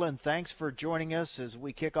 Arlan, thanks for joining us as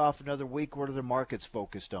we kick off another week. What are the markets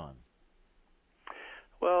focused on?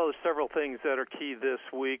 Well, there's several things that are key this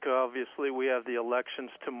week. Obviously, we have the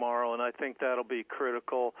elections tomorrow, and I think that'll be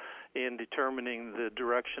critical in determining the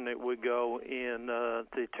direction it would go in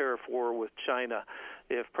the tariff war with China.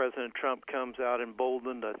 If President Trump comes out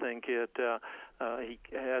emboldened, I think it he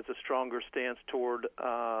has a stronger stance toward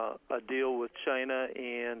a deal with China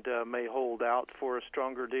and may hold out for a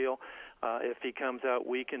stronger deal. If he comes out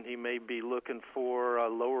weakened, he may be looking for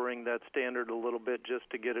lowering that standard a little bit just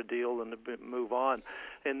to get a deal and to move on.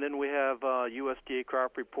 And then we have USDA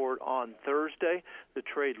crop report on Thursday. The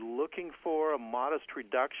trade looking for a modest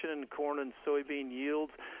reduction in corn and soybean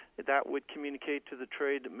yields. That would communicate to the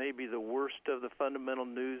trade that maybe the worst of the fundamental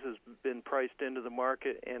news has been priced into the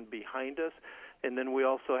market and behind us. And then we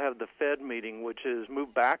also have the Fed meeting, which is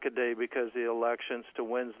moved back a day because of the elections to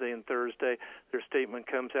Wednesday and Thursday. Their statement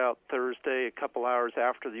comes out Thursday, a couple hours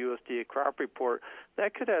after the USDA crop report.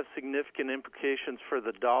 That could have significant implications for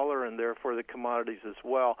the dollar and therefore the commodities as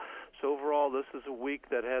well. So overall, this is a week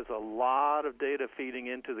that has a lot of data feeding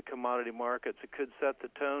into the commodity markets. It could set the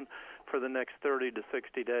tone for the next 30 to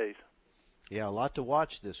 60 days. Yeah, a lot to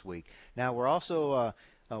watch this week. Now, we're also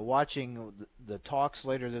watching the talks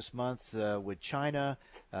later this month with China.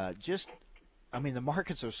 The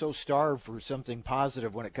markets are so starved for something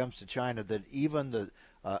positive when it comes to China that even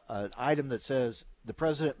an item that says the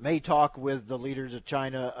president may talk with the leaders of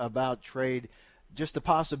China about trade, just the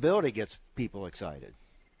possibility gets people excited.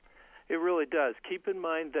 It really does. Keep in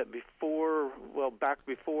mind that back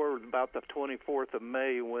before about the 24th of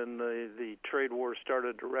May when the trade war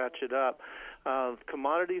started to ratchet up,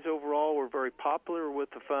 commodities overall were very popular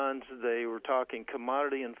with the funds. They were talking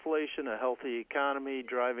commodity inflation, a healthy economy,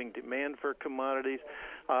 driving demand for commodities.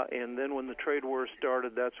 And then when the trade war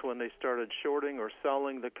started, that's when they started shorting or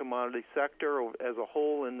selling the commodity sector as a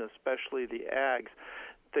whole, and especially the ags.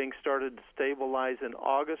 Things started to stabilize in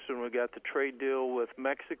August when we got the trade deal with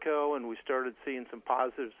Mexico, and we started seeing some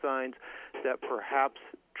positive signs that perhaps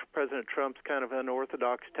President Trump's kind of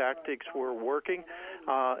unorthodox tactics were working.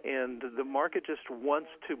 And the market just wants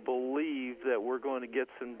to believe that we're going to get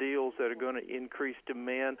some deals that are going to increase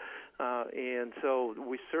demand. And so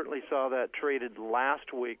we certainly saw that traded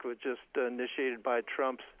last week, was just initiated by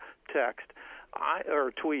Trump's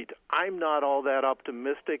tweet. I'm not all that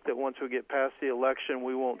optimistic that once we get past the election,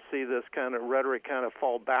 we won't see this kind of rhetoric kind of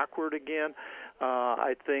fall backward again.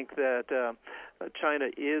 I think that China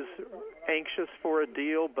is anxious for a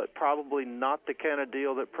deal, but probably not the kind of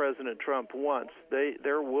deal that President Trump wants.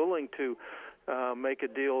 They're willing to make a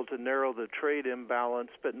deal to narrow the trade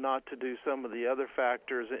imbalance, but not to do some of the other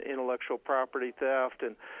factors, intellectual property theft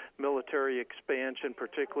and military expansion,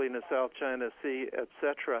 particularly in the South China Sea,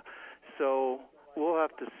 etc. So we'll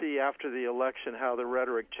have to see after the election how the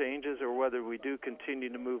rhetoric changes or whether we do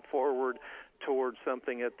continue to move forward towards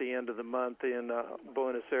something at the end of the month in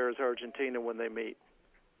Buenos Aires, Argentina, when they meet.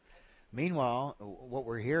 Meanwhile, what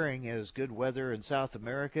we're hearing is good weather in South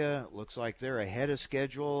America. It looks like they're ahead of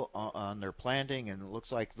schedule on their planting, and it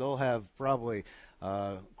looks like they'll have probably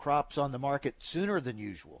crops on the market sooner than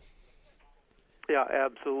usual. Yeah,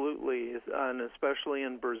 absolutely, and especially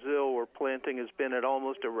in Brazil, where planting has been at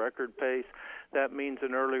almost a record pace. That means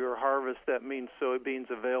an earlier harvest. That means soybeans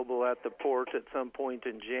available at the port at some point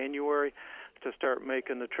in January to start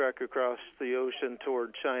making the trek across the ocean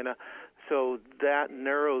toward China. So that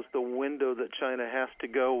narrows the window that China has to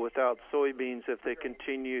go without soybeans if they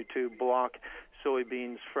continue to block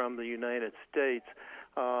soybeans from the United States.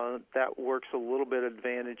 That works a little bit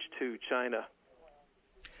advantage to China.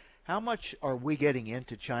 How much are we getting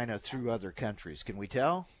into China through other countries? Can we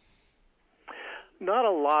tell? Not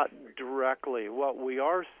a lot directly. What we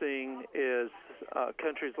are seeing is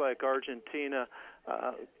countries like Argentina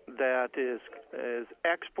that is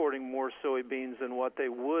exporting more soybeans than what they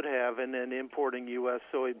would have, and then importing U.S.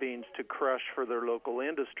 soybeans to crush for their local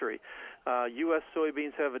industry. U.S.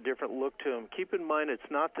 soybeans have a different look to them. Keep in mind,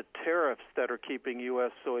 it's not the tariffs that are keeping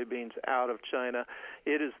U.S. soybeans out of China.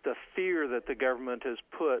 It is the fear that the government has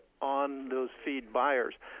put on those feed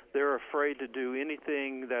buyers. They're afraid to do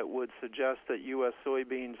anything that would suggest that U.S.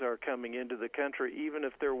 soybeans are coming into the country, even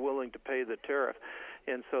if they're willing to pay the tariff.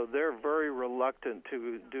 And so they're very reluctant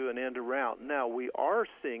to do an end around. Now, we are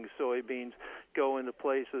seeing soybeans go into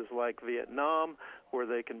places like Vietnam, where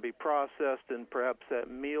they can be processed, and perhaps that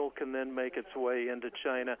meal can then make its way into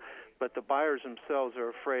China. But the buyers themselves are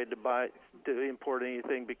afraid to import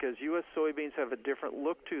anything because U.S. soybeans have a different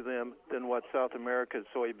look to them than what South America's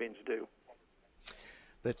soybeans do.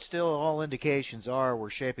 But still, all indications are we're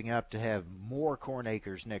shaping up to have more corn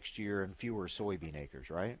acres next year and fewer soybean acres,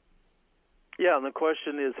 right? Yeah, and the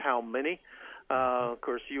question is how many. Of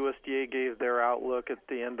course, USDA gave their outlook at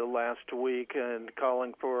the end of last week and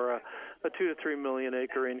calling for a 2 to 3 million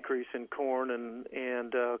acre increase in corn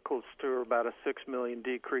and close to about a 6 million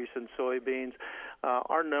decrease in soybeans.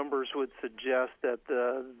 Our numbers would suggest that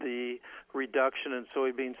the reduction in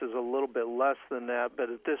soybeans is a little bit less than that, but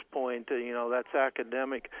at this point, that's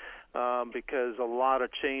academic. Because a lot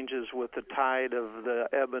of changes with the tide of the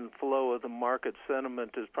ebb and flow of the market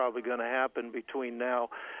sentiment is probably going to happen between now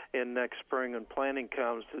and next spring when planting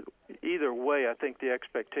comes. Either way, I think the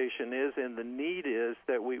expectation is and the need is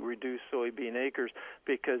that we reduce soybean acres,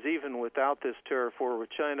 because even without this tariff war with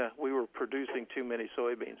China, we were producing too many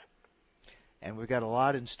soybeans. And we've got a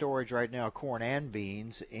lot in storage right now, corn and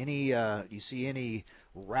beans. Do you see any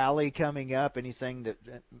rally coming up, anything that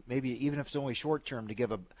maybe even if it's only short term to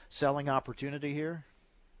give a selling opportunity here?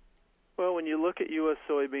 Well, when you look at U.S.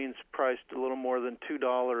 soybeans priced a little more than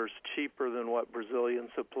 $2 cheaper than what Brazilian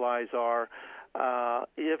supplies are,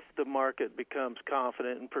 if the market becomes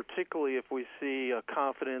confident, and particularly if we see a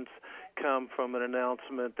confidence come from an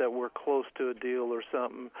announcement that we're close to a deal or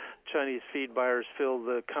something, Chinese feed buyers feel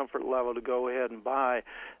the comfort level to go ahead and buy,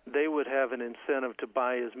 they would have an incentive to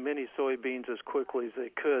buy as many soybeans as quickly as they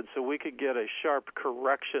could. So we could get a sharp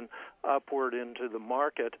correction upward into the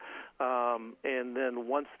market. And then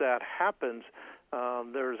once that happens,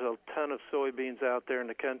 there's a ton of soybeans out there in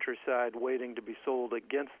the countryside waiting to be sold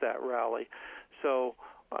against that rally. So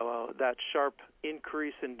that sharp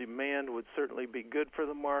increase in demand would certainly be good for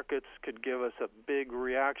the markets, could give us a big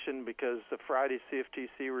reaction, because the Friday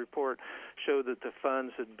CFTC report showed that the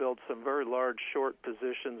funds had built some very large short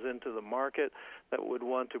positions into the market that would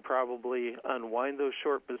want to probably unwind those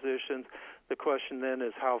short positions. The question then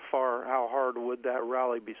is how hard would that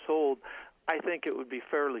rally be sold? I think it would be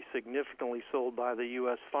fairly significantly sold by the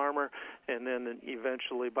U.S. farmer and then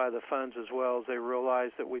eventually by the funds as well, as they realize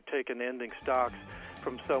that we've taken ending stocks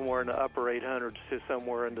from somewhere in the upper 800s to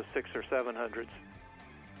somewhere in the 600s or 700s.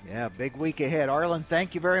 Yeah, big week ahead. Arlan,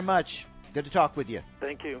 thank you very much. Good to talk with you.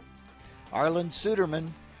 Thank you. Arlan Suderman,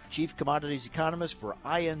 Chief Commodities Economist for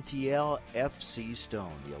INTL FC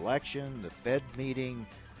Stone. The election, the Fed meeting,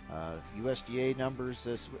 USDA numbers,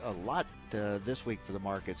 a lot this week for the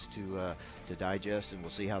markets to digest, and we'll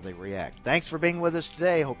see how they react. Thanks for being with us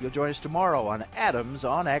today. Hope you'll join us tomorrow on Adams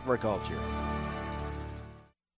on Agriculture.